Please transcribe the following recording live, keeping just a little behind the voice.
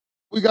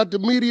We got the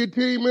media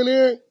team in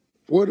here.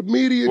 Where the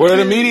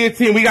media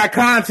team? We got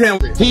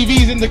content.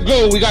 TV's in the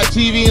go. We got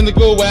TV in the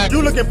go, Wack.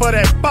 You looking for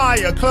that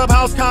fire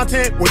Clubhouse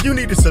content? Well, you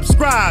need to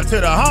subscribe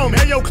to the home.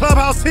 Hey, yo,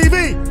 Clubhouse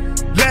TV.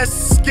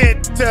 Let's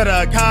get to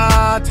the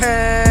content.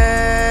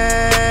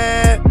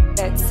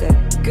 That's a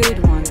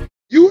good one.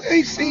 You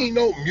ain't seen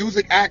no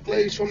music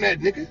accolades from that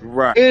nigga.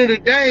 Right. End of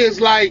the day, it's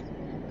like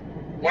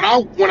when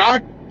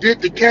I did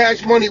the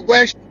Cash Money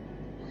West,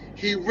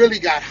 he really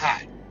got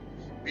hot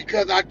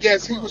because I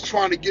guess he was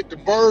trying to get the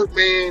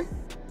Birdman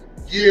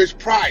years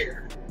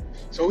prior.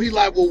 So he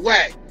like, well,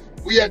 Wack,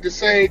 we at the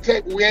same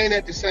table. We ain't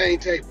at the same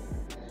table.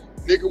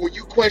 Nigga, when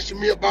you question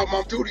me about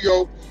my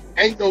studio,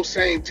 ain't no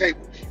same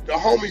table. The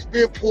homies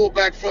been pulled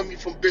back from me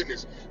from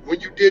business. When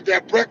you did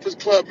that Breakfast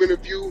Club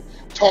interview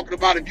talking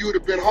about if you would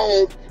have been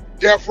home,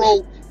 Death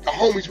Row, the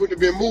homies wouldn't have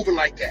been moving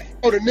like that.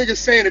 Oh, the nigga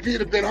saying if he'd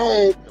have been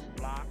home,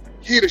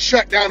 he'd have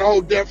shut down the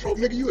whole Death Row.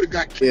 Nigga, you would have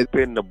got killed.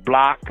 In the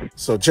block.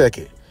 So check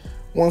it.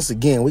 Once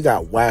again, we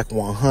got Wack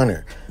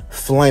 100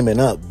 flaming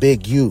up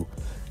Big U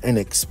and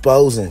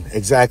exposing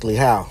exactly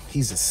how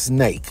he's a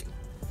snake.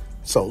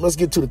 So let's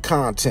get to the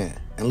content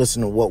and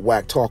listen to what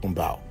Wack talking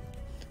about.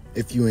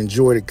 If you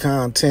enjoy the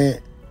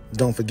content,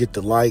 don't forget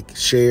to like,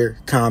 share,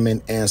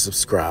 comment, and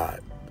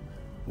subscribe.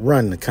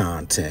 Run the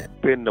content.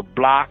 In the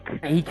block.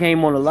 He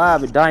came on the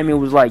live and Diamond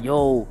was like,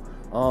 yo,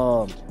 you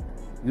know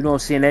what I'm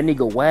saying, that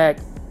nigga Wack,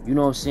 you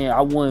know what I'm saying,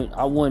 I wouldn't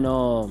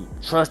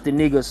trust the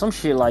nigga, some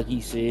shit like he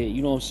said,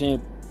 you know what I'm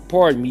saying,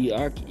 pardon me,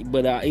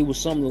 but it was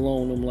something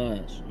along them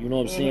lines, you know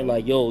what I'm saying,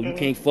 like, yo, you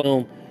can't fuck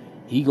him,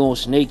 he gonna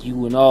snake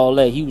you and all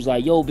that. He was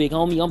like, yo, big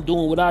homie, I'm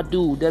doing what I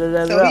do,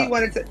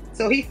 da-da-da-da.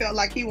 So he felt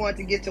like he wanted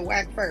to get to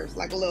Wack first,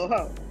 like a little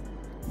hoe.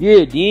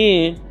 Yeah,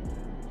 then,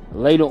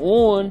 later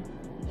on,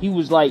 he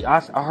was like,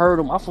 I heard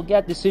him, I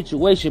forgot the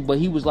situation, but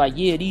he was like,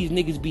 yeah, these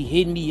niggas be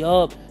hitting me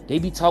up. They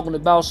be talking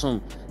about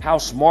how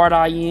smart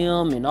I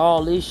am and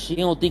all this shit.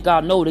 They don't think I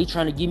know. They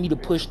trying to get me to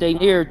push their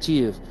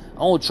narrative. I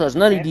don't trust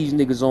none of these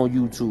niggas on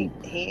YouTube.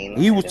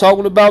 He was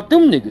talking about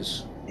them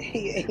niggas.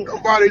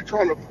 Nobody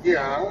trying to,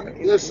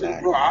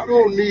 listen, bro, I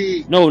don't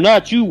need. No,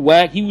 not you,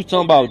 Wack. He was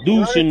talking about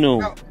Deuce and them.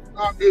 No,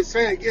 I'm just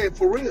saying, yeah,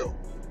 for real.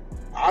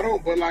 I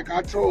don't, but like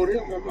I told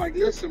him, I'm like,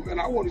 listen, man,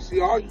 I want to see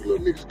all you little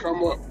niggas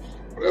come up.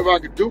 Whatever I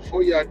could do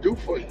for you, I do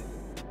for you.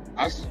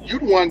 You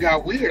the one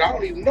got weird. I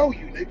don't even know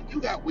you, nigga.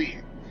 You got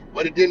weird.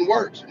 But it didn't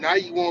work. So now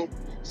you want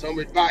some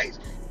advice.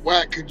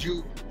 Wack, could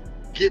you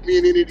get me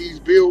in any of these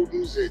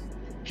buildings and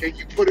can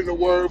you put in a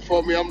word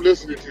for me? I'm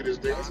listening to this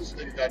nigga. This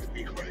nigga got to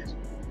be crazy.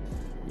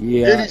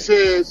 Yeah.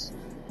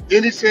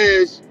 Then he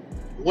says,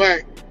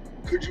 Wack,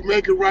 could you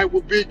make it right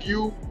with Big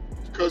U?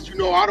 Because, you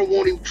know, I don't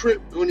want him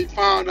tripped when he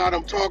found out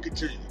I'm talking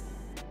to you.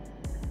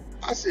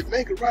 I said,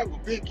 make it right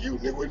with Big U,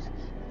 nigga.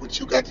 What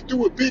you got to do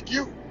with Big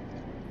U?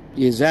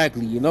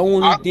 Exactly. You know,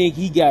 only think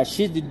he got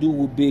shit to do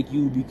with Big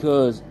U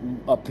because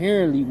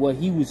apparently what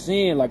he was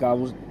saying, like I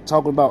was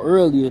talking about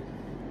earlier,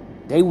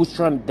 they was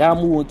trying to,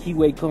 Damu and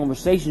Keyway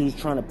Conversation was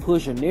trying to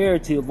push a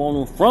narrative on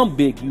them from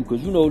Big U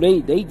because, you know,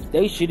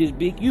 they shit is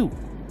Big U.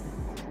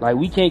 Like,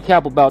 we can't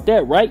cap about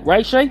that, right?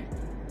 Right, Shay?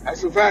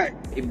 That's a fact.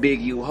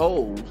 Big U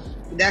hoes.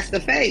 That's the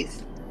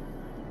face.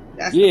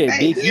 That's the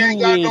face. Big U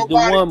is the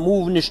one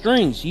moving the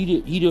strings. He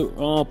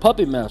the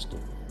puppet master.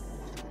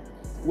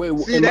 Wait,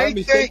 see, they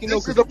think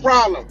this is the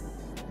problem.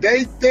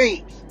 They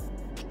think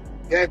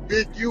that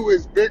Big U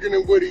is bigger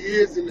than what he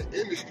is in the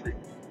industry.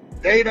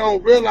 They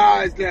don't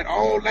realize that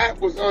all that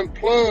was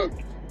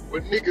unplugged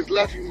when niggas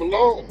left him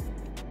alone.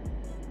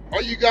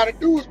 All you gotta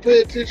do is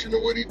pay attention to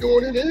what he's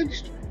doing in the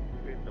industry.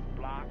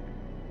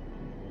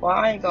 Well,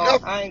 I ain't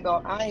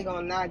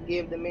gonna not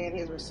give the man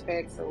his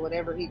respects or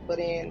whatever he put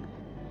in.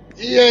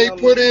 He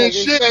ain't put in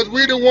shit, as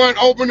we the one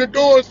opened the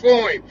doors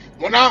for him.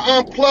 When I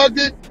unplugged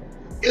it,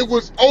 it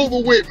was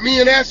over with. Me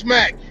and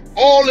S-Mac,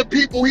 all the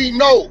people he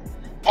know,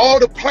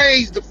 all the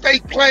plays, the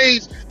fake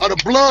plays of the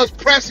Bloods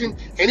pressing,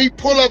 and he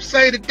pull up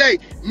say today,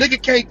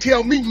 nigga can't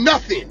tell me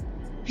nothing.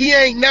 He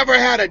ain't never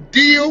had a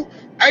deal.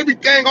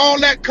 Everything, all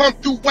that come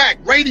through Wack,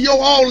 radio,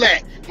 all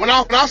that. When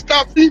I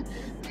stopped him,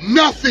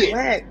 nothing.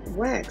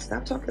 Wack,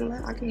 stop talking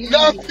loud. I can hear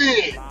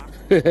nothing.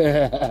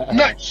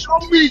 Show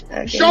me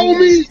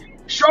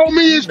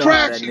his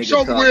traction.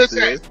 Show me where it's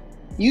at.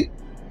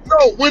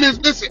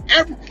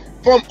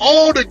 From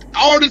all the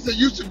artists that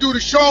used to do the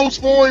shows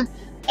for him,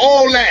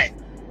 all that.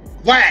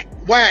 Wack,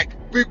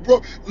 big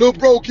bro, little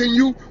bro, can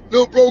you,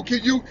 yo,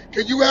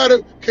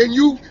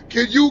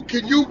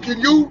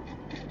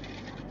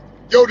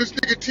 this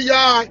nigga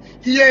T.I.,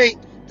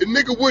 the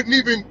nigga wouldn't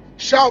even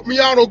shout me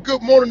out on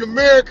Good Morning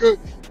America.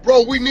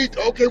 Bro, we need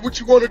to, okay,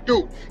 what you want to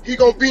do? He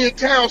gonna be in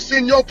town,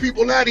 send your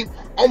people at him.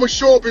 I'm gonna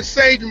show up and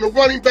save him, the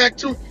running back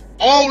too.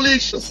 All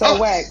this shit. So,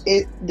 Wack,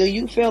 do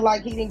you feel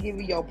like he didn't give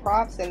you your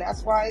props and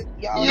that's why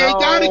y'all... He ain't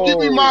gotta give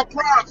me my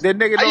props. That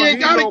nigga don't need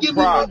no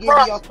props. Give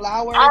me your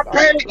flowers. I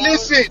paid,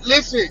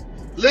 listen.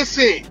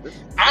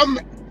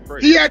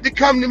 He had to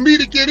come to me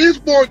to get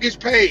his mortgage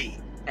paid.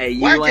 Hey,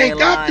 you Wack ain't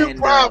got them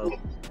problems.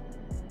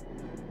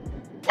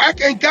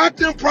 Wack ain't got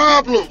them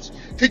problems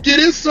to get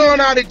his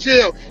son out of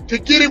jail, to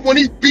get him when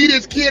he beat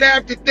his kid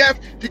after death,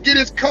 to get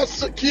his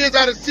kids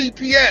out of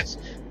CPS.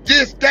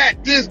 This, that.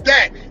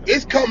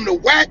 It's come to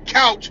Wack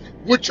couch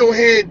with your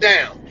head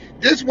down.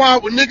 This why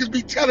when niggas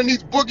be telling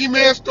these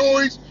boogeyman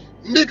stories,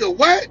 nigga,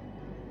 what?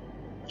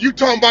 You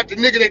talking about the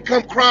nigga that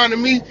come crying to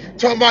me,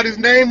 talking about his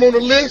name on the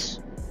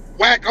list?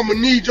 Wack, I'ma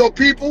need your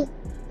people.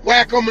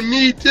 Wack, I'ma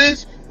need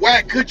this.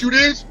 Wack, could you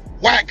this?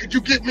 Wack, could you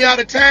get me out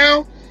of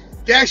town?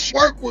 That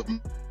work with me.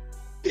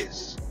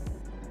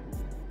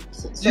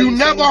 So you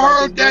never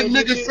heard that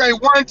nigga say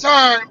one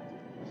time,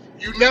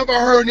 you never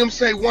heard him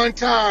say one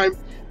time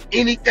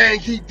anything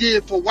he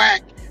did for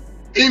Wack,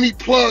 any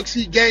plugs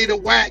he gave to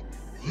Wack,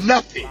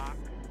 nothing,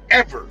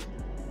 ever.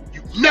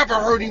 You never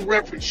heard him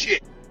reference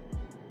shit.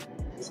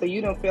 So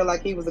you don't feel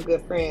like he was a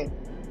good friend?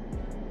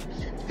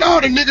 No,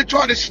 the nigga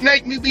tried to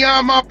snake me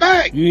behind my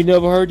back. You ain't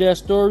never heard that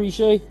story,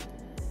 Shay?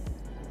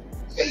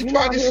 He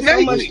tried to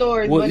snake me.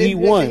 Stories, well, he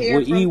won.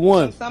 Well, he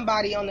won.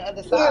 Somebody on the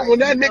other side. Yeah, when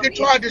that nigga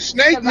tried to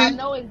snake me. I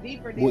know it's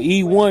deeper than well,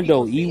 he won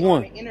though. He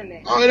won.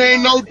 Oh, it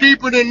ain't no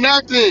deeper than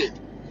nothing.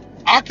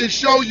 I can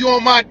show you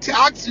on my.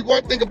 I see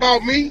one thing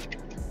about me.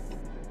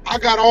 I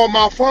got all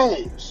my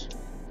phones.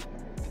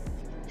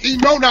 He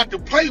know not to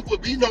play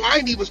with me. You know, I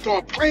ain't even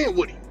start playing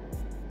with him.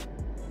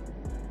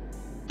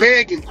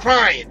 Begging,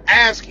 crying,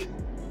 asking.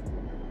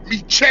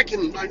 Me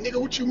checking him. Like,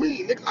 nigga, what you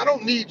mean? Nigga, I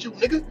don't need you,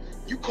 nigga.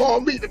 You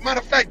call me. As a matter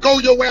of fact, go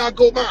your way, I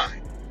go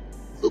mine.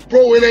 But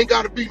bro, it ain't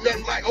gotta be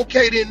nothing like,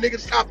 okay then, nigga,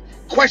 stop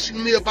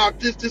questioning me about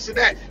this, this, and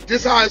that.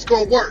 This how it's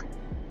gonna work.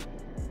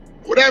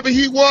 Whatever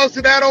he was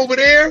to that over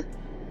there,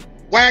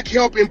 Wack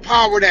helped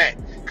empower that.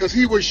 Cause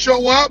he would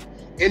show up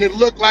and it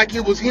looked like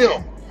it was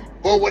him.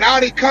 But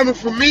without it coming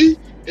from me,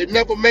 it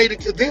never made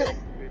it to them.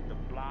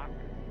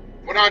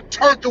 When I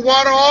turned the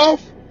water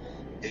off,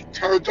 it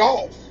turned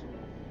off.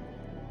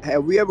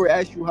 Have we ever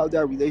asked you how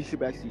that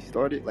relationship actually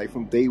started? Like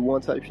from day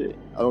one type shit?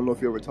 I don't know if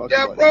you ever talked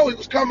about it. Death Row, he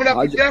was coming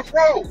up to Death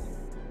Row.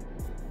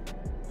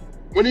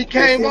 When he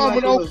came home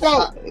in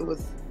 04.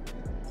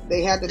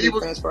 They had to be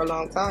friends for a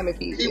long time if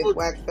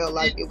Wack felt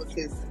like it was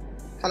his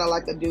kind of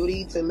like a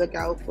duty to look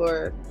out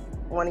for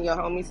one of your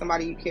homies,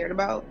 somebody you cared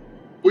about.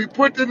 We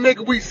put the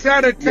nigga, we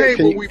set a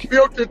table, we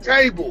built the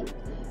table.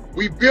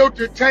 We built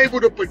the table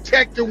to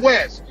protect the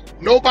West.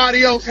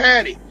 Nobody else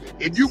had it.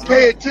 If you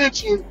pay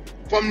attention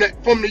from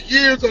the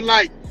years of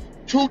like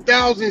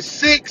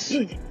 2006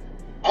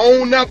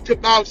 on up to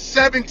about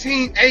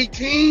 17,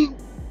 18,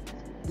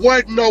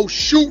 wasn't no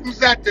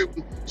shootings at the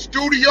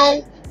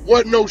studio,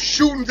 wasn't no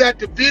shootings at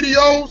the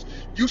videos.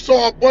 You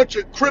saw a bunch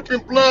of Crip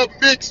and Blood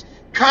mixed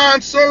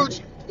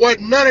concerts,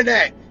 wasn't none of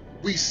that.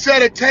 We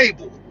set a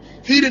table.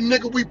 He the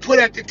nigga we put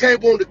at the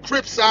table on the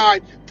Crip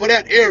side for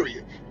that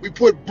area. We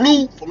put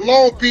Blue from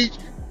Long Beach,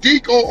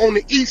 Deco on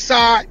the east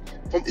side,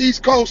 from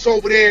East Coast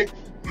over there,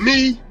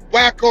 me,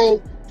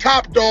 Wacko,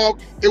 Top Dog.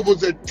 It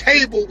was a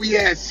table we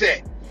had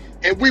set.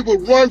 And we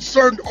would run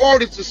certain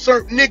artists to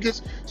certain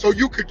niggas so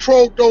you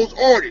control those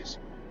artists.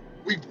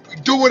 We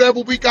do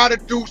whatever we gotta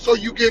do so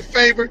you get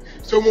favored.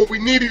 So when we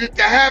needed it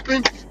to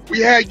happen, we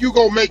had you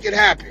go make it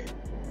happen.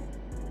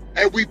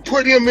 And we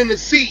put him in the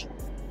seat.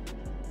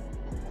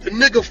 The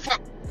nigga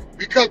fuck,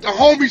 because the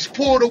homies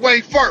pulled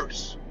away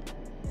first.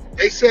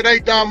 They said, hey,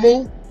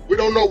 Damu, we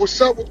don't know what's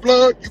up with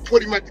Blood. You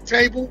put him at the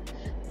table.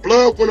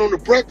 Blood went on the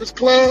Breakfast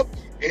Club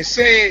and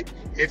said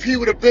if he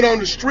would have been on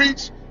the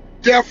streets,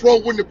 Death Row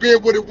wouldn't have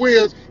been what it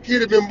was.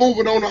 He'd have been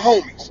moving on the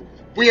homies.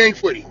 We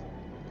ain't with him.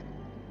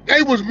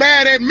 They was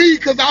mad at me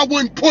because I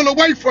wouldn't pull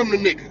away from the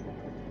nigga.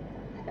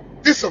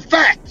 This a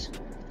fact.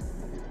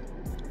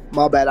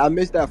 My bad, I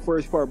missed that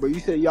first part, but you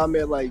said y'all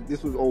met like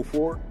this was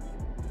 04?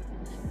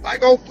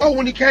 Like 04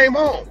 when he came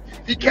home.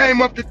 He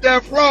came up to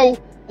Death Row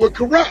with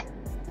Corrupt.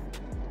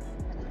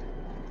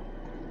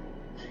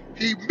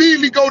 He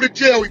immediately go to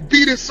jail. He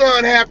beat his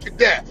son half to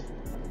death.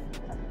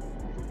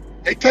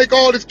 They take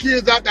all his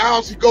kids out the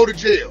house. He go to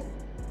jail.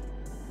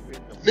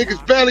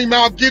 Niggas bail him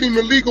out, get him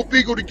a legal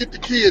beagle to get the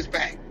kids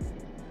back.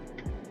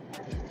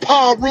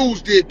 Paul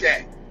Rules did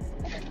that.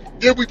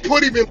 Then we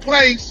put him in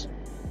place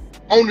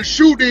on the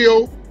shoe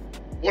deal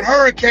with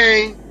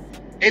Hurricane,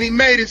 and he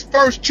made his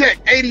first check,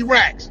 80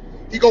 racks.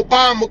 He go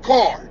buy him a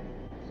car.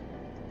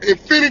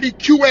 Infiniti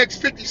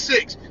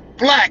QX56,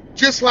 black,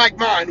 just like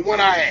mine, the one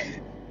I had.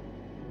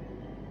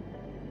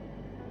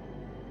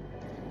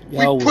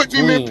 We put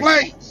him in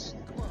place.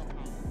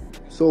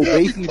 So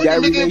basically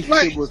that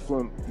relationship was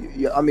from,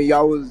 I mean,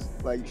 y'all was,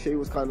 like Shay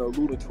was kind of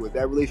alluding to it,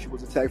 that relationship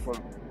was attacked from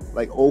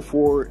like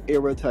 04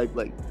 era type,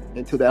 like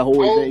into that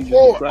whole event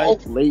you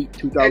described, late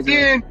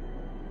 2000.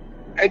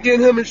 And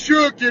then him and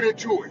Suge get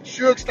into it.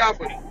 Suge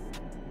stopped with him.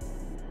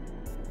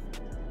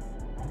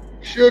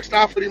 Suge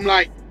stopped with him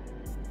like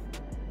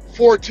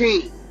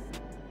 14,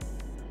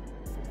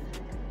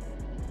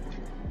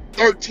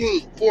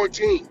 13,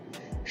 14.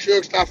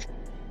 Suge stopped.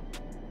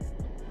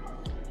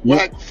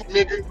 Black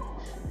nigga,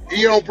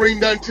 he don't bring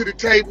nothing to the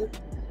table.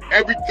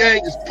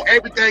 Everything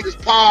is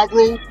power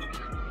rule.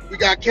 We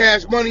got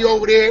Cash Money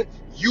over there.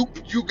 You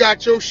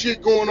got your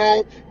shit going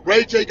on.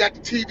 Ray J got the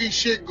TV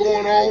shit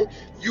going on.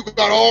 You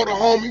got all the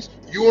homies.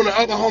 You and the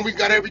other homies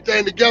got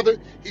everything together.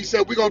 He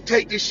said, we're going to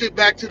take this shit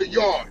back to the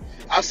yard.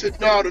 I said,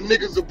 no, the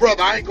nigga's a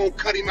brother. I ain't going to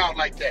cut him out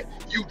like that.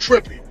 You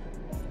tripping.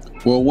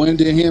 Well, when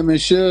did him and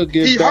Suge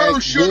get he back? He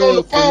heard Suge on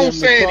the phone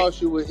saying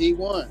cross you with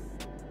E1.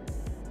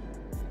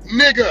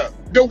 Nigga,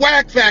 the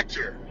Wack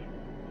Factor.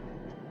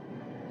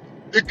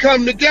 The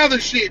come together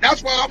shit.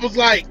 That's why I was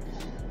like,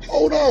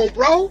 hold on,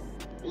 bro.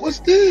 What's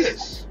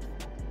this?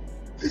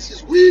 This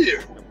is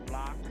weird.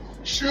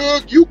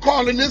 Suge, you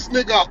calling this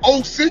nigga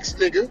a 06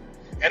 nigga,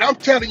 and I'm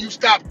telling you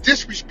stop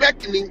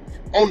disrespecting me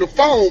on the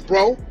phone,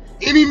 bro.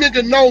 Any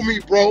nigga know me,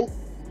 bro.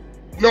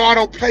 No, I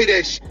don't play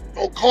that shit.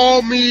 Don't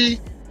call me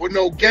with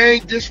no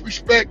gang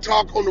disrespect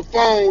talk on the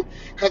phone,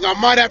 because I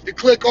might have to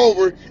click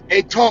over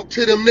and talk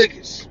to them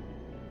niggas.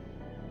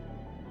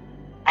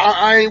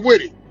 I ain't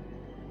with it.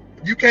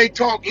 If you can't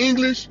talk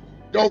English,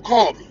 don't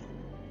call me.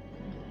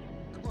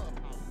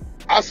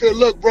 I said,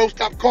 look, bro,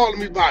 stop calling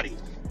me buddy.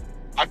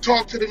 I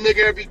talk to the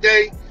nigga every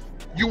day.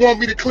 You want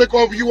me to click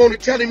over? You want to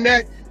tell him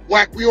that?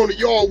 Wack, we on the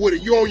yard with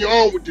it. You on your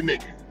own with the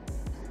nigga.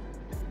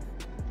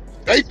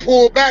 They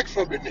pull back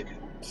from the nigga.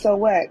 So,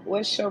 Wack,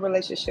 what's your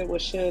relationship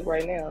with Suge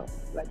right now?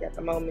 Like at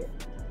the moment?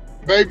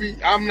 Baby,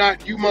 I'm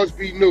not. You must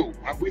be new.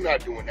 We're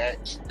not doing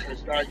that.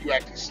 Because now you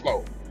acting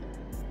slow.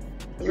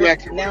 You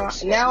acting now, real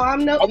slow. Now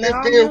I'm no. I'm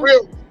just being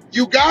real.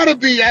 You gotta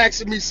be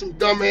asking me some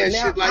dumb ass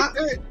shit like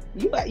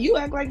that. You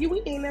act like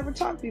we ain't never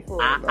talked before.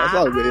 That's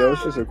all good, yo.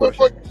 It's just a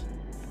question.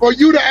 For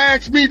you to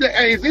ask me that,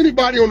 hey, is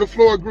anybody on the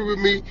floor agree with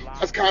me?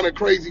 That's kind of a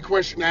crazy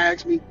question to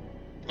ask me.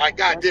 Like,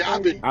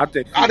 goddamn, I've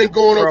been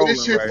going over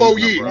this shit 4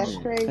 years. That's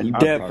crazy. You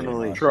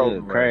definitely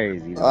trolling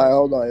crazy. All right,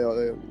 hold on,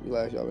 yo.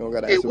 Relax, y'all. We don't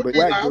gotta answer. But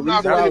Wack, the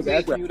reason why I was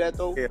asking you that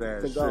though,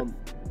 because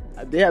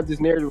they have this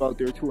narrative out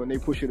there too, and they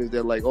push it as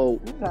they're like, oh,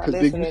 because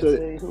Big U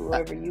said,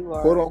 whoever you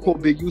are, quote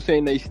unquote, Big U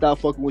saying they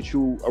stopped fucking with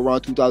you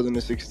around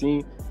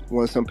 2016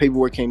 when some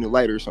paperwork came to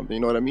light or something.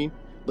 You know what I mean?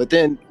 But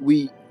then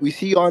we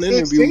see you on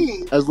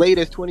interviews as late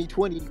as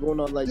 2020 going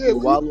on like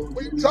what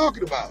you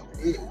talking about?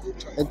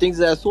 And things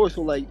of that sort.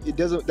 So like it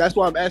doesn't. That's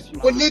why I'm asking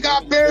you. Well, nigga,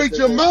 I buried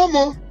your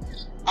mama.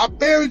 I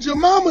buried your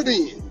mama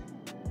then.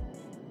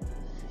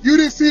 You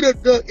didn't see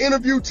the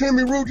interview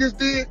Timmy Rue just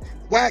did?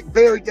 Wack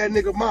buried that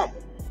nigga mama.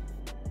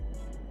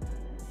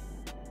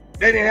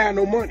 They didn't have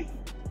no money.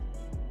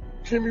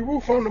 Timmy Rue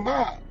from the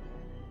mob.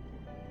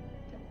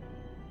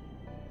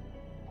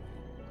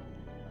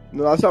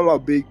 No, I'm talking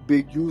about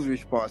Big U's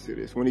response to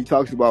this. When he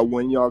talks about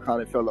when y'all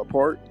kind of fell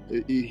apart,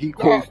 he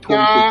quotes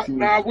 2016.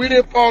 Nah, we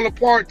didn't fall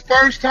apart.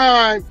 First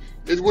time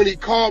is when he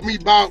called me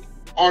about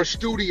our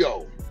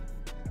studio.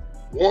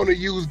 Want to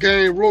use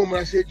game room, and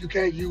I said, you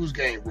can't use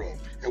game room.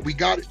 And we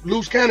got it.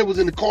 Loose Cannon was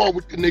in the car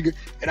with the nigga,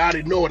 and I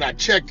didn't know it. I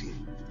checked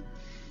him.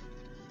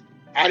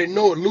 I didn't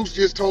know it. Loose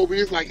just told me.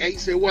 It's like, hey,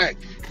 said, Wack,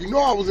 you know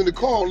I was in the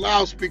car on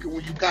loudspeaker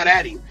when you got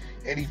at him,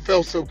 and he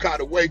felt some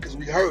kind of way because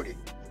we heard it.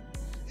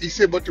 He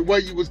said, but the way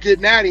you was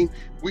getting at him,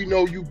 we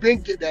know you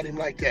been getting at him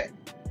like that.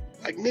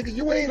 Like, nigga,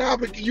 you ain't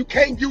obligated. You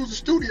can't use the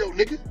studio,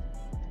 nigga.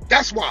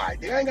 That's why.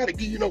 I ain't got to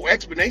give you no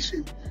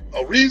explanation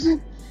or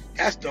reason.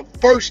 That's the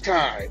first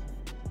time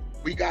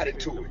we got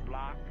into it.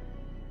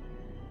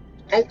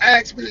 Don't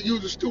ask me to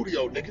use the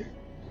studio, nigga.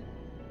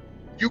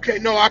 You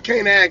can't. No, I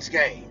can't ask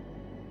game.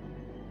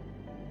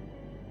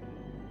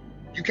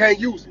 You can't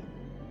use it.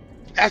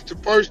 That's the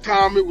first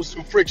time it was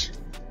some friction.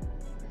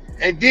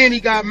 And then he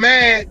got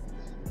mad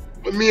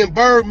when me and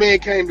Birdman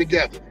came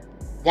together.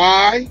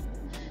 Why?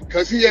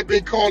 Because he had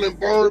been calling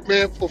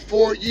Birdman for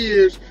 4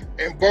 years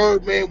and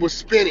Birdman was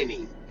spinning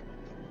him.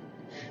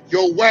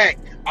 Yo, Wack,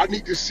 I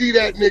need to see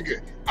that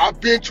nigga.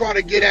 I've been trying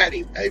to get at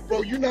him. Hey,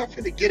 bro, you're not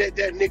finna get at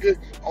that nigga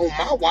on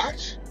my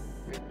watch.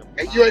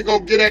 And you ain't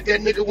gonna get at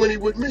that nigga when he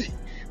with me.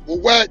 Well,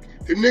 Wack,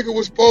 the nigga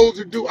was supposed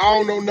to do, I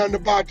don't know nothing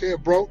about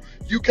that, bro.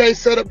 You can't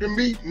set up to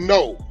me?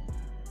 No.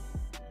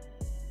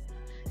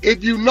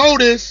 If you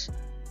notice,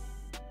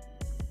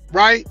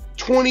 right,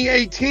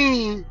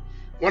 2018,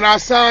 when I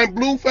signed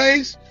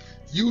Blueface,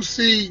 you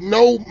see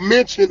no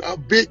mention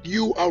of Big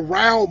U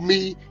around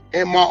me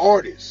and my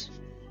artists.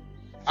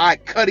 I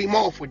cut him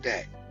off with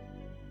that.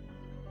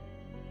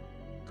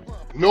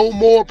 No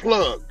more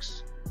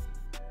plugs.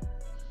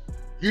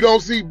 You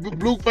don't see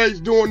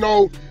Blueface doing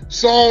no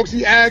songs.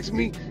 He asked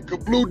me,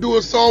 could Blue do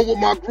a song with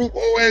my group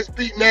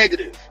OSB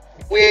Negative?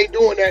 We ain't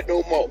doing that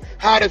no more.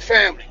 How the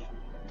family?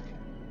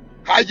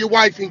 How your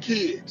wife and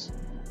kids?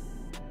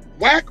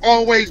 Wack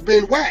always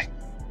been Wack.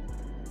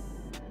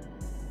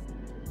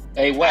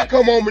 Hey, Wack. I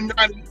come home in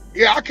 90.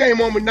 Yeah, I came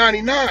home in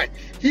 99.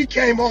 He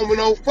came home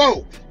in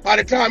 04. By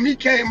the time he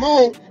came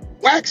home,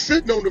 Wack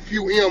sitting on a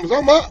few M's.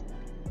 I'm up.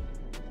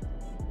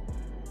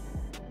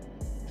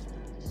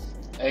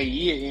 Hey,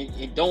 yeah,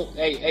 and don't,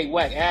 hey,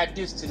 Wack, add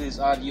this to this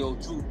audio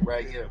too,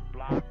 right here.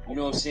 You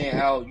know what I'm saying?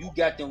 How you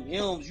got them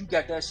M's, you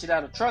got that shit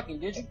out of trucking,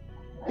 did you?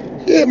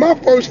 Yeah, my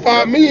first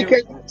 $5 million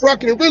came from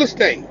trucking and real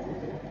estate.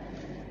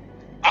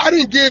 I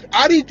didn't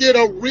get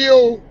a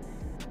real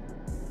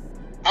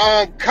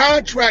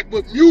contract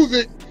with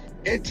music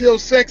until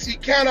Sexy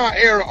Can I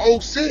era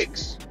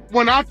 06.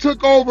 When I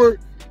took over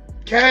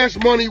Cash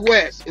Money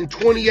West in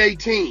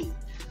 2018,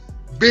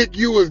 Big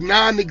U is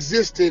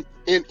non-existent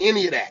in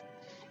any of that.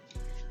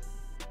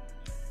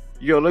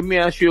 Yo, let me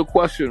ask you a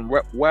question.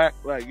 Wack,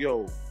 like,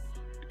 yo,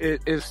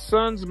 is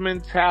Son's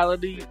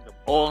mentality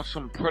on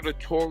some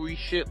predatory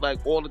shit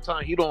like all the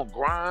time? He don't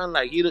grind,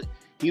 like he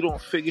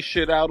don't figure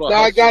shit out. Or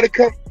I gotta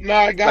come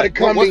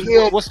to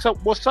him. What's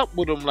up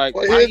with him? Like,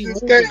 well, why he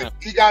moving now?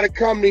 He gotta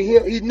come to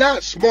him. He's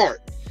not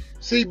smart.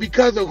 See,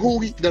 because of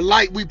the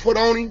light we put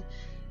on him,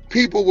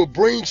 people will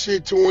bring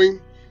shit to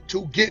him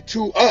to get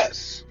to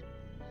us.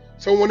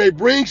 So when they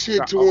bring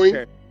shit to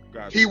him,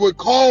 he would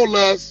call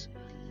us,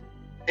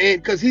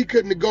 and because he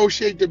couldn't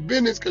negotiate the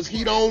business because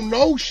he don't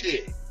know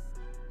shit.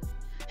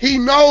 He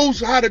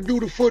knows how to do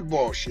the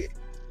football shit.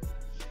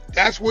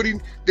 That's what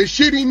the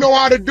shit he know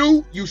how to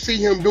do, you see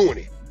him doing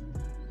it.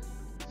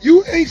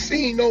 You ain't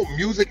seen no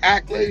music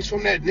accolades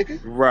from that nigga.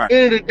 Right. At the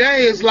end of the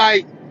day, it's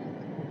like,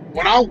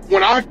 when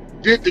I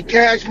did the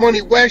Cash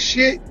Money West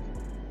shit,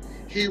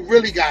 he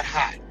really got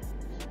hot.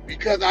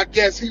 Because I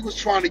guess he was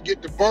trying to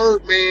get the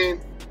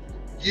Birdman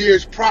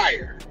years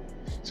prior.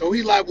 So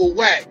he like, well,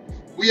 Wack,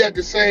 we at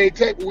the same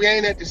table. We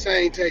ain't at the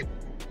same table.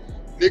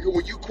 Nigga,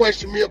 when you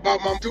question me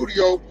about my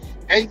studio,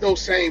 ain't no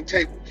same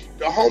table.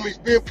 The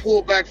homies been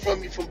pulled back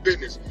from me from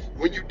business.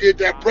 When you did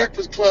that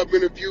Breakfast Club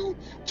interview,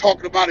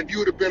 talking about if you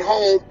would have been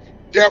home,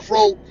 Death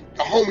Row,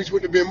 the homies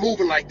wouldn't have been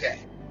moving like that.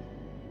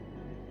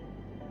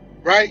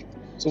 Right?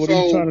 So what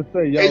are you trying to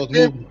say? Y'all was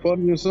moving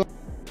funny or something?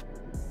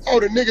 Oh,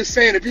 the nigga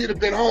saying if he'd have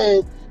been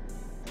home,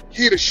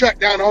 he'd have shut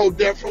down the whole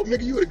Death Row.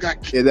 Nigga, you would have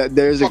got killed. Yeah,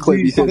 there's a clip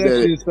he said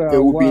that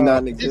it would be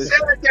non-existent.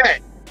 He said that.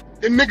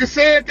 The nigga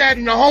said that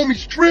in the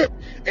homies trip,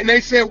 and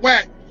they said,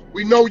 Wack,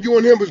 we know you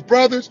and him was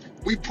brothers.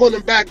 We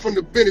pulling back from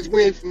the business.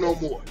 We ain't from no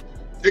more.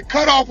 The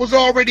cutoff was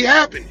already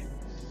happening.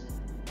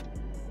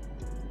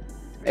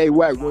 Hey,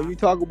 Wack, when you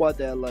talk about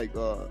that, like,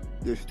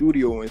 the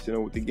studio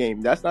incident with the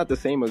game, that's not the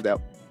same as that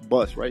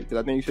bus, right? Because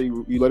I think you said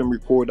you let him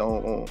record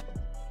on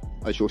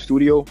your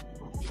studio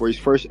for his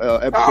first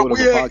episode of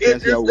the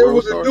podcast. There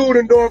was a dude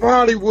in North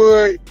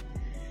Hollywood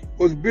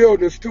was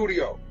building a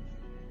studio.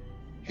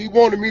 He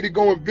wanted me to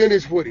go in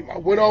business with him. I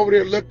went over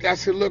there, looked. I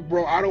said, look,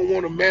 bro, I don't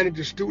want to manage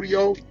the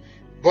studio,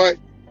 but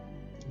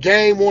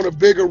Game want a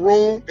bigger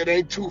room. It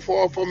ain't too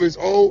far from his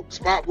old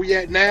spot we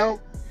at now.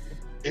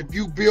 If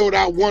you build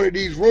out one of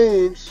these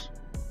rooms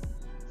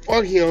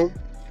for him,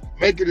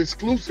 make it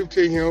exclusive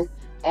to him,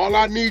 all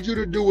I need you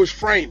to do is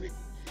frame it.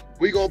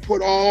 We gonna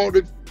put all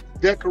the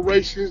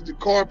decorations, the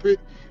carpet,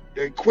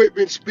 the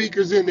equipment,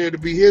 speakers in there to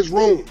be his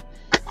room.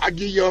 I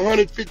give you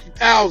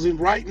 $150,000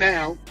 right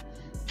now,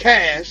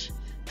 cash,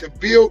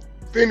 to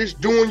finish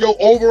doing your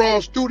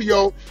overall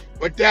studio,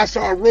 but that's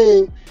our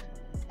room.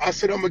 I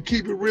said, I'm gonna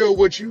keep it real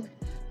with you.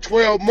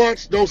 12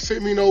 months, don't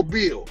send me no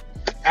bill.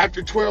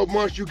 After 12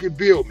 months, you can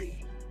bill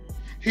me.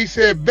 He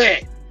said,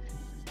 bet.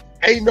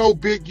 Ain't no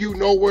Big U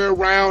nowhere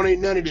around,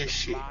 ain't none of this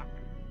shit.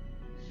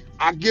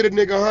 I get a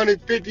nigga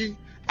 150.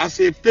 I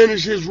said,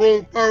 finish his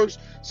room first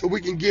so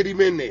we can get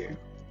him in there.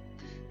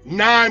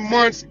 9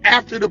 months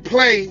after the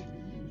play,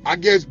 I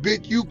guess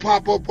Big U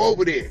pop up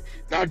over there.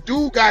 Now,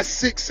 dude got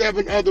 6,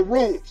 7 other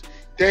rooms.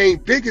 They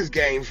ain't biggest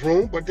Game's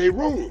room, but they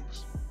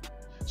rooms.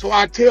 So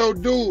I tell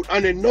dude,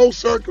 under no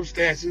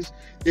circumstances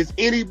is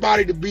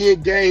anybody to be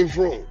in Game's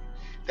room.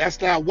 That's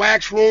not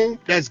Wack's room,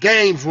 that's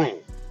Game's room.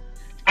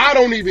 I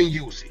don't even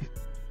use it.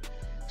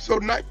 So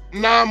 9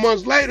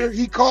 months later,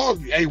 he calls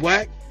me. Hey,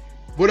 Wack,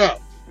 what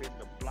up?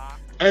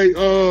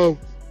 Hey,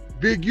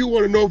 Big U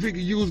want to know if he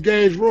can use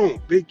Game's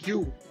room. Big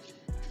U.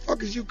 The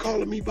fuck is you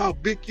calling me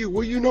about Big U?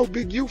 Where you know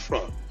Big U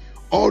from?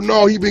 Oh,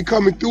 no, he been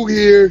coming through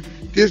here,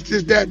 this,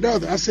 that, and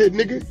other. I said,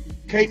 nigga,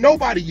 can't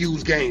nobody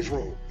use Game's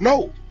room.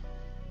 No.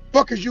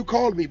 Fuck is you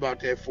calling me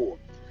about that for?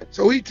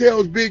 So he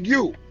tells Big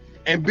U,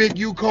 and Big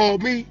U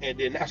called me, and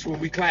then that's when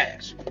we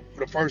clashed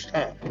for the first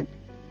time.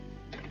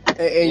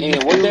 And you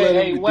still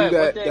let him do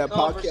that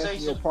podcast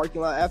in your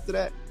parking lot after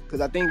that?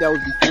 Because I think that was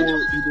before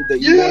you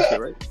did the E1 shit,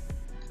 right?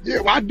 Yeah,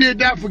 well, I did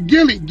that for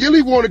Gilly.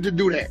 Gilly wanted to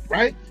do that,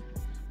 right?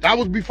 That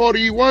was before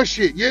the E1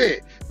 shit, yeah.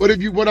 But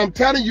what I'm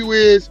telling you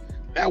is,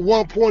 at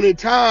one point in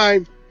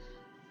time,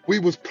 we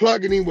was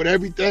plugging him with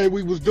everything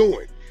we was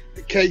doing.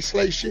 The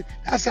K-Slay shit.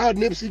 That's how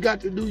Nipsey got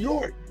to New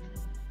York.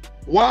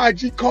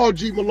 YG called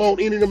G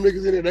Malone, any of them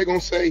niggas in there, they gonna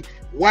say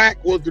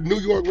Wack was the New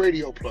York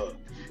radio plug.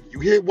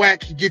 You hit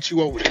Wack, he get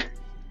you over there.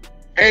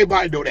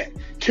 Everybody know that.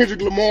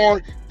 Kendrick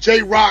Lamar,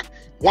 J-Rock,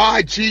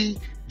 YG,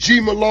 G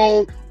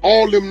Malone,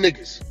 all them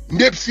niggas.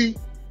 Nipsey,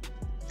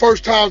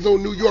 first times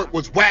on New York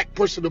was Wack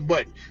pushing the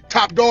button.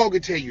 Top Dog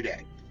can tell you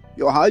that.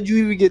 Yo, how'd you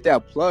even get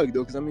that plug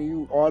though? Because I mean,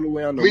 you all the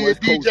way on the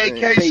West Coast. Me and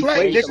DJ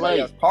K-Slay,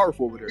 that's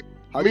powerful over there.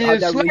 How'd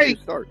that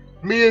relationship start?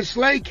 Me and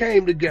Slay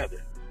came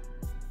together.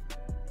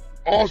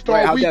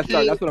 All-Star Weekend.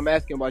 That's what I'm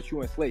asking about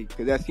you and Slay,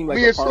 because that seemed like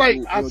me and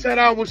Slay. I sat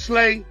out with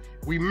Slay.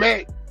 We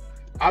met.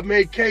 I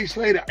made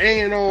K-Slay the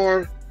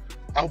A&R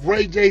of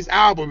Ray J's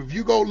album. If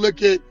you go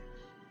look at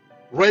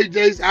Ray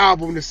J's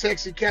album, the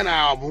Sexy Kenna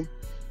album,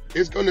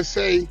 it's gonna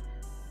say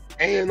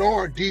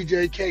A&R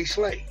DJ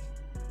K-Slay.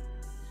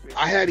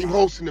 I had him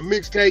hosting the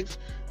mixtapes,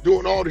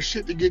 doing all the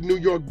shit to get New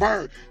York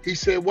burned. He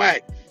said,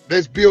 Wack,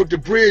 let's build the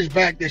bridge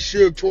back that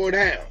Suge tore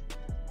down.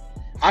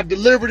 I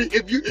delivered it.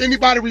 If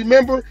anybody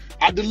remember,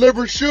 I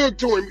delivered Suge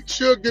to him.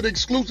 Suge did an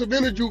exclusive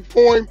interview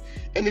for him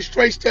in the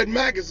Straight Stud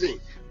magazine.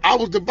 I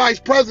was the vice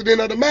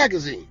president of the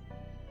magazine.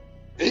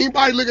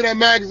 Anybody look at that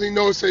magazine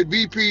know it say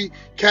VP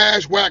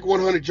Cash Wack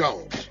 100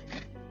 Jones.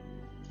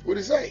 What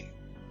it say?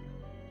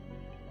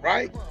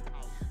 Right?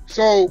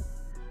 So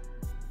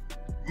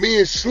me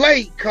and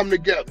Slate come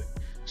together.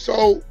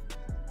 So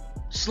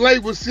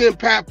Slate would send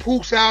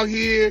Papoose out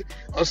here,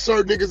 or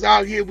certain niggas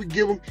out here. We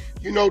give them,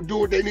 you know, do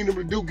what they need them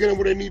to do, get them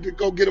where they need to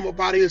go, get them up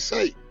out of here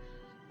safe.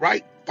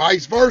 Right?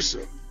 Vice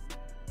versa.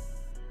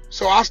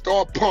 So I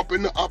start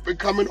pumping the up and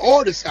coming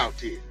artists out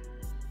there,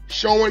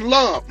 showing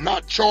love,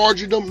 not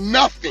charging them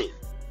nothing.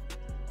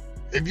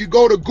 If you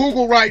go to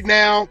Google right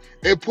now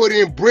and put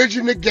in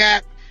Bridging the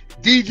Gap,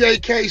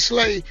 DJ K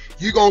Slay,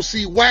 you're going to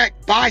see Wack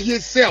by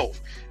himself.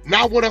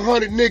 Not with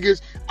 100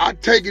 niggas. I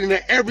take it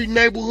into every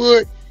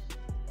neighborhood,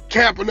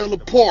 Campanella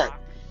Park,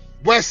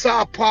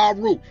 Westside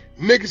Paru,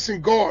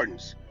 Nickerson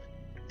Gardens,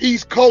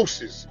 East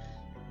Coasters,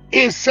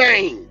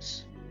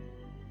 Insanes.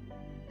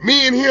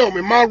 Me and him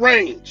in my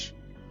range.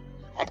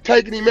 I'm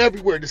taking him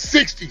everywhere. The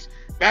 60s,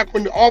 back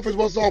when the office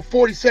was on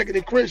 42nd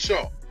and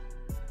Crenshaw.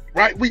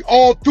 Right? We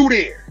all through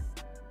there.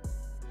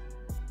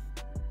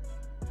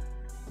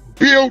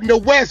 Building the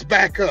West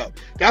back up.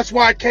 That's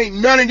why can't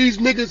none of these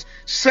niggas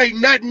say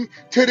nothing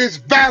to this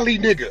Valley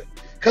nigga.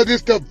 Because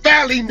it's the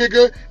Valley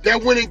nigga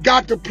that went and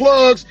got the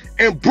plugs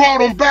and brought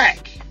them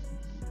back.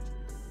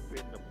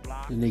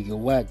 The nigga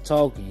Wack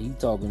talking. He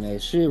talking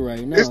that shit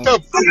right now. It's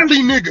the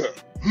Valley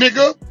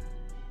nigga.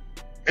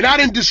 And I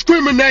didn't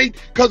discriminate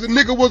because the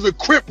nigga was a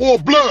Crip or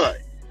Blood.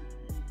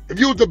 If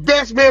you was the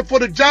best man for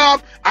the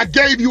job, I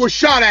gave you a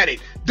shot at it.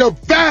 The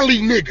Valley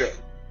nigga.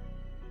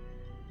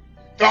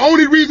 The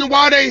only reason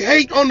why they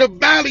hate on the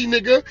Valley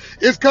nigga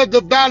is because the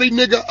Valley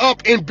nigga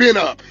up and been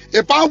up.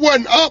 If I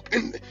wasn't up,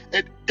 and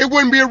it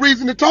wouldn't be a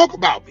reason to talk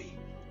about me.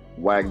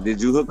 Wack,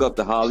 did you hook up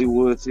the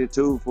Hollywood shit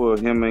too for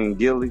him and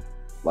Gilly?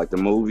 Like the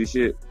movie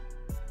shit?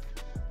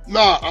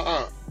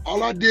 Nah,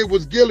 all I did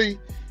was Gilly,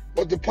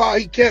 but the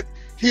part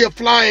he'll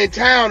fly in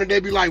town and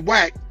they be like,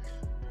 Wack,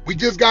 we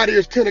just got here,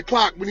 it's 10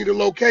 o'clock, we need a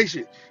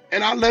location.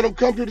 And I let him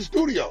come to the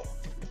studio.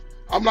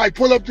 I'm like,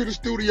 pull up to the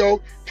studio,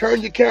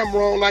 turn your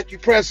camera on like you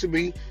pressing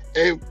me,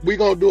 and we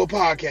gonna do a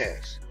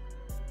podcast.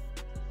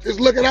 Just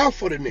looking out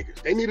for the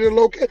niggas. They needed a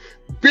location.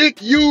 Big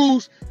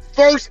U's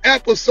first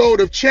episode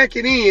of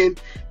Checking In,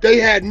 they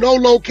had no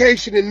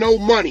location and no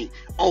money.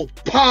 On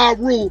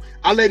Paru,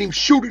 I let him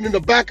shoot it in the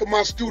back of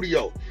my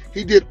studio.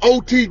 He did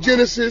OT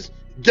Genesis,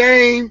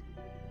 Game,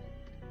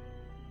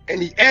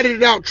 and he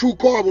edited out True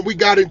Carbon. We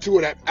got into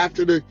it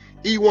after the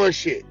E1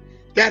 shit.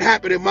 That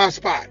happened in my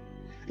spot.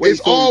 It's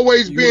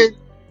always been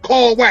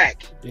call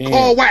Wack. Damn.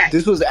 Call Wack.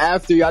 This was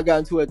after y'all got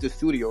into it at the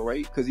studio,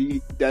 right? Because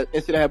that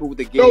incident happened with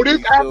the game. No,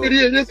 this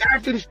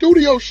after the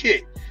studio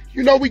shit.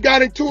 You know, we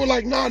got into it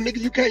like, nah, nigga,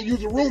 you can't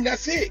use a room.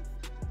 That's it.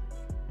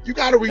 You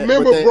got to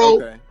remember,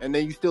 bro. Okay. And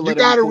then you still let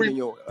him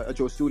record at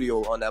your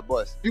studio on that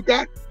bus.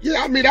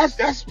 I mean,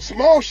 that's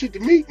small shit to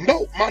me.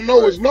 No, my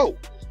no is no.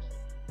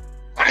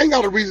 I ain't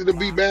got a reason to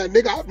be mad,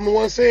 nigga. I'm the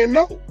one saying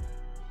no.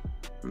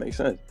 Makes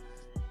sense.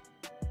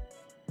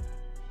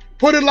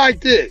 Put it like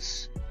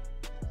this.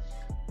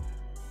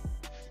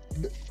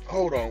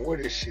 Hold on, where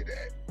this shit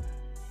at?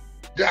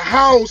 The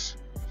house,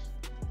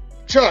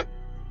 Chuck,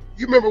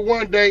 you remember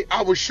one day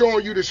I was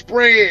showing you the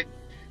spread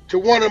to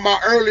one of my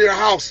earlier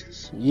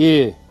houses.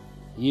 Yeah,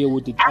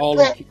 with the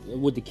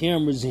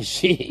cameras and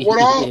shit.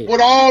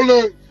 With all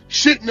the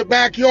shit in the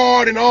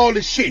backyard and all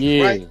the shit,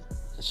 right?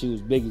 She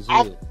was big as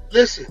hell.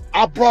 Listen,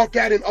 I brought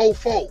that in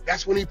 04.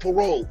 That's when he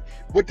paroled.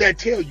 What that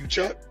tell you,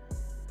 Chuck?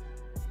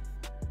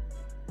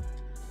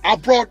 I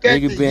brought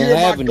that the year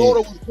my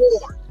daughter was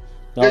born.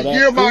 No, the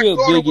year my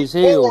daughter was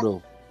born,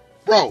 though.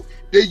 Bro,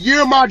 the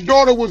year my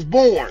daughter was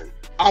born,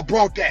 I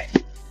brought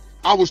that.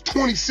 I was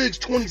 26,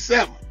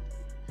 27.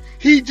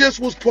 He just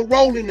was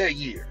paroling that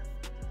year.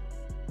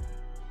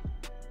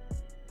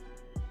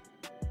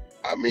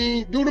 I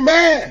mean, do the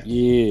math.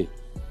 Yeah.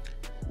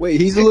 Wait,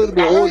 he's a little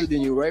bit older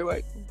than you,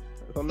 right?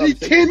 He's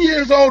 10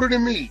 years older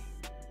than me.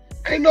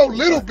 Ain't no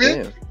little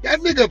bit. Damn.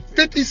 That nigga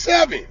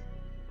 57.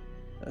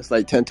 That's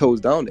like 10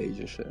 toes down age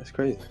and shit. That's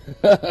crazy.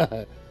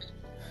 I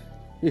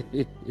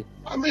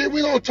mean,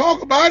 we gonna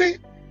talk about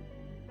it.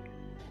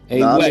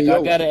 Hey, Wack,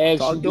 I gotta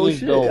ask you this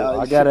though.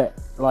 I gotta,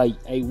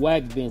 hey,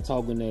 Wack been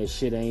talking that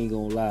shit, I ain't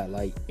gonna lie.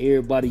 Like,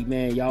 everybody,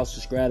 man, y'all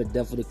subscribe to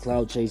Death of the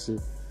Cloud Chaser.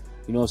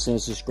 You know what I'm saying?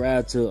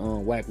 Subscribe to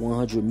Wack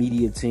 100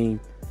 Media Team.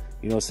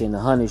 You know what I'm saying? The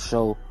 100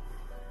 Show.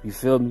 You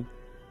feel me?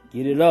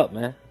 Get it up,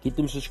 man. Get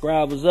them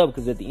subscribers up,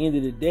 because at the end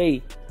of the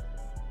day,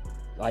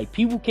 like,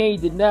 people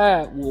can't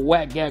deny what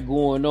Wack got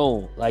going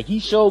on. Like, he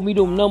showed me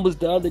them numbers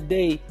the other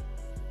day.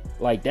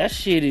 Like, that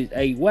shit is,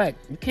 hey, Wack,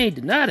 you can't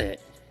deny that.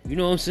 You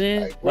know what I'm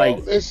saying? Hey, bro,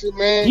 like, listen,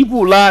 man.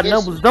 People lie,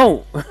 numbers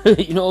don't.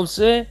 You know what I'm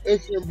saying?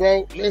 Listen,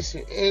 bro.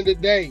 Listen, end of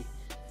the day,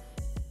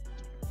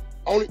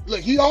 Look,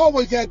 he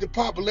always had the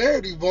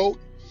popularity vote.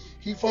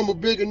 He from a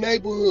bigger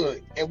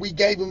neighborhood, and we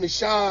gave him the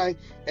shine,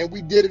 and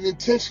we did it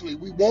intentionally.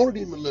 We wanted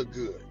him to look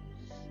good.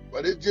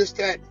 But it's just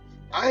that,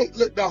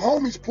 look, the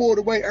homies pulled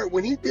away.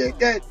 When he did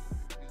that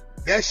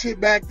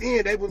shit back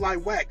then, they was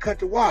like, Wack, cut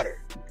the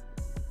water.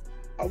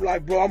 I'm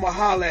like, bro, I'm going to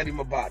holler at him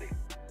about it.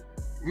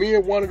 Me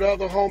and one of the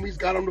other homies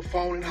got on the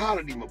phone and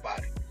hollered at him about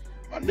it.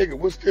 My nigga,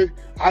 what's this?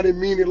 I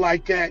didn't mean it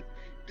like that.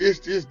 This.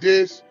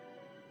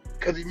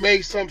 Because he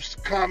made some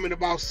comment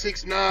about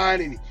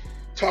 6ix9ine, and he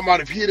talking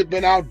about if he'd have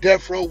been out,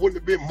 Death Row wouldn't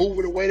have been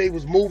moving the way they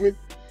was moving.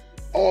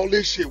 All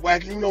this shit,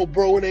 Wack, you know,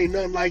 bro, it ain't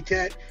nothing like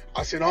that.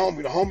 I said,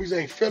 homie, the homies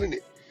ain't feeling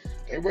it.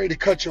 They ready to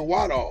cut your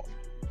water off.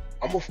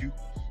 I'm with you.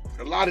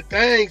 A lot of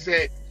things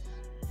that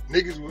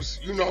niggas was,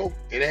 you know,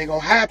 it ain't gonna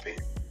happen.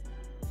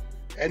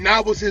 And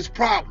that was his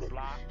problem.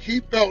 He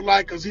felt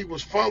like because he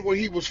was from where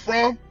he was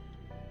from,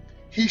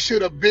 he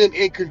should have been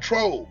in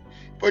control.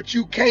 But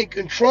you can't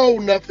control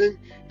nothing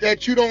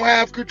that you don't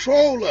have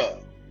control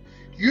of.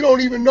 You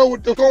don't even know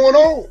what's going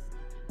on.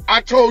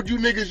 I told you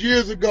niggas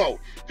years ago,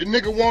 the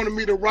nigga wanted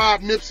me to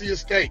rob Nipsey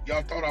estate.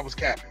 Y'all thought I was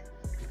capping.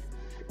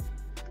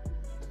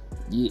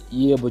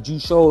 Yeah, but you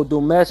showed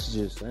them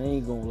messages. I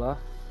ain't gonna lie.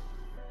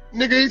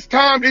 Nigga, it's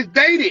time. It's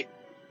dated.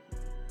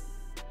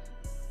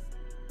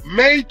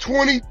 May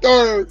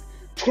 23rd,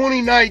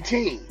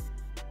 2019.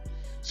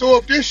 So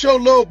if this your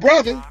little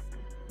brother,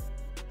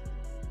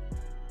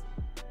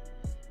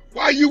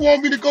 why you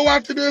want me to go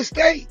after the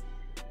estate?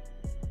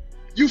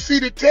 You see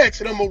the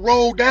text and I'm gonna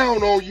roll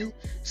down on you.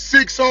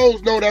 6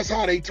 souls know that's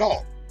how they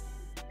talk.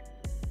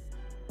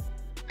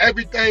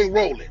 Everything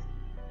rolling.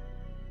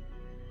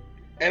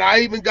 And I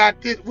even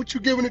got this. What you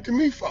giving it to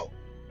me for?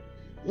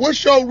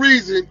 What's your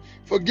reason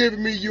for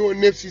giving me you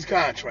and Nipsey's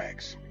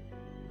contracts?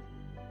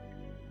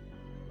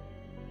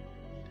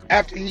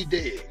 After he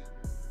dead.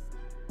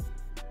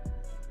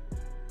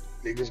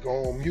 Niggas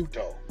go on mute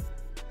though.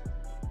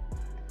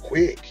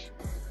 Quick.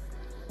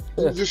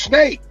 You was a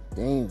snake.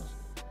 Damn.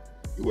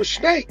 You a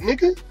snake,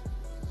 nigga.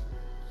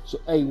 So,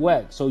 hey,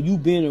 Wack, so you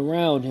been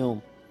around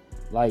him.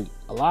 Like,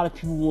 a lot of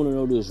people want to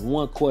know this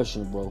one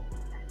question, bro.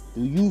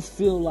 Do you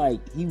feel like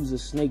he was a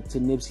snake to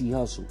Nipsey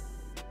Hussle?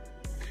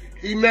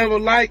 He never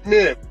liked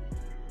Nip.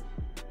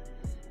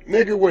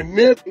 Nigga, when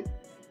Nip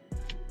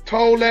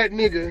told that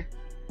nigga,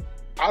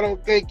 I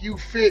don't think you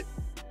fit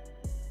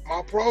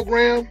my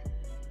program,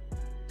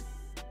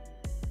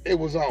 it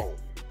was on.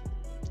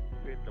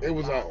 It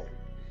was on.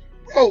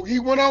 Bro, he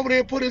went over there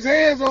and put his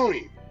hands on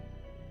him.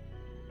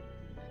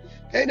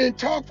 They didn't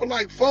talk for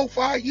like 4 or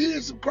 5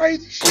 years, some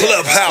crazy shit.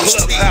 Clubhouse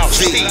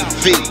TV.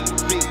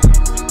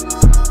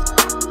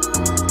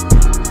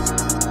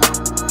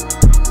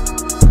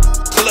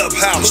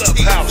 Clubhouse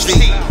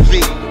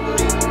TV.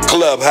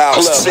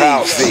 Clubhouse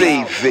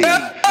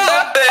TV.